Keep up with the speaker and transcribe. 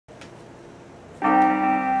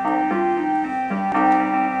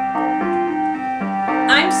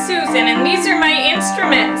I'm Susan, and these are my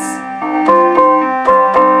instruments.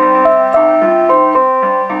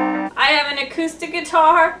 I have an acoustic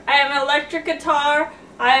guitar, I have an electric guitar,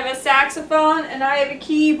 I have a saxophone, and I have a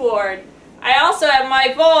keyboard. I also have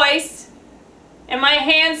my voice and my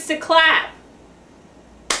hands to clap.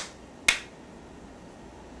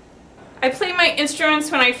 I play my instruments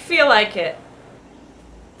when I feel like it.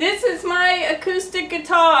 This is my acoustic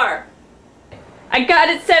guitar. I got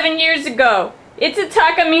it 7 years ago. It's a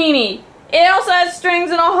Takamine. It also has strings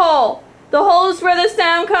and a hole. The hole is where the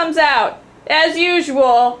sound comes out. As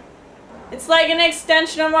usual, it's like an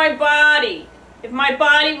extension of my body. If my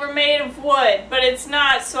body were made of wood, but it's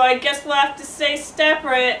not, so I guess we'll have to stay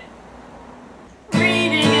separate.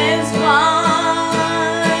 Reading is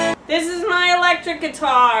fun. This is my electric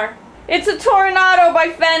guitar. It's a Tornado by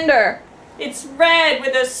Fender. It's red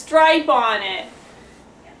with a stripe on it.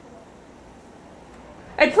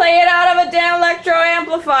 I play it out of a Dan Electro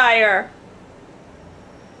amplifier.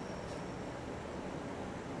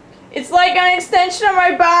 It's like an extension of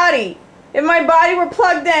my body. If my body were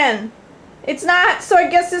plugged in. It's not, so I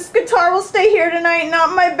guess this guitar will stay here tonight, not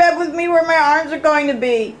in my bed with me where my arms are going to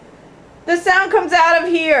be. The sound comes out of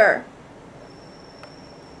here.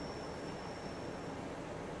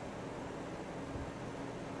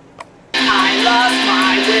 I lost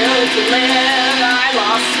my will to live, I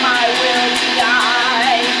lost my will to die.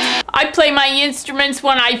 I play my instruments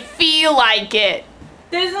when I feel like it.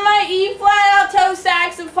 This is my E-flat alto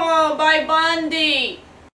saxophone by Bundy.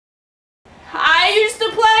 I used to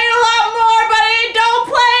play it a lot more, but I don't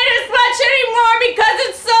play it as much anymore because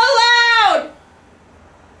it's so loud.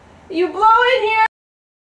 You blow in here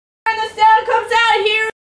and the sound comes out here.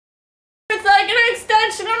 It's like an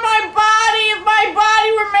extension of my body if my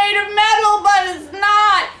body were made of metal, but it's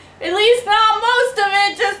not. At least not most of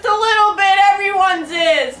it, just a little bit. Everyone's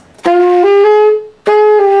is.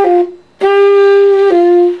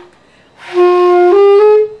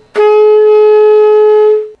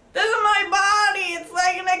 This is my body. It's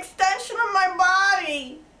like an extension of my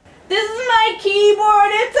body. This is my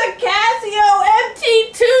keyboard. It's a Casio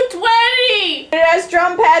MT220. It has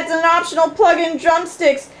drum pads and optional plug-in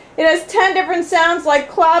drumsticks. It has 10 different sounds like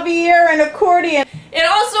clavier and accordion. It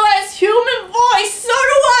also has human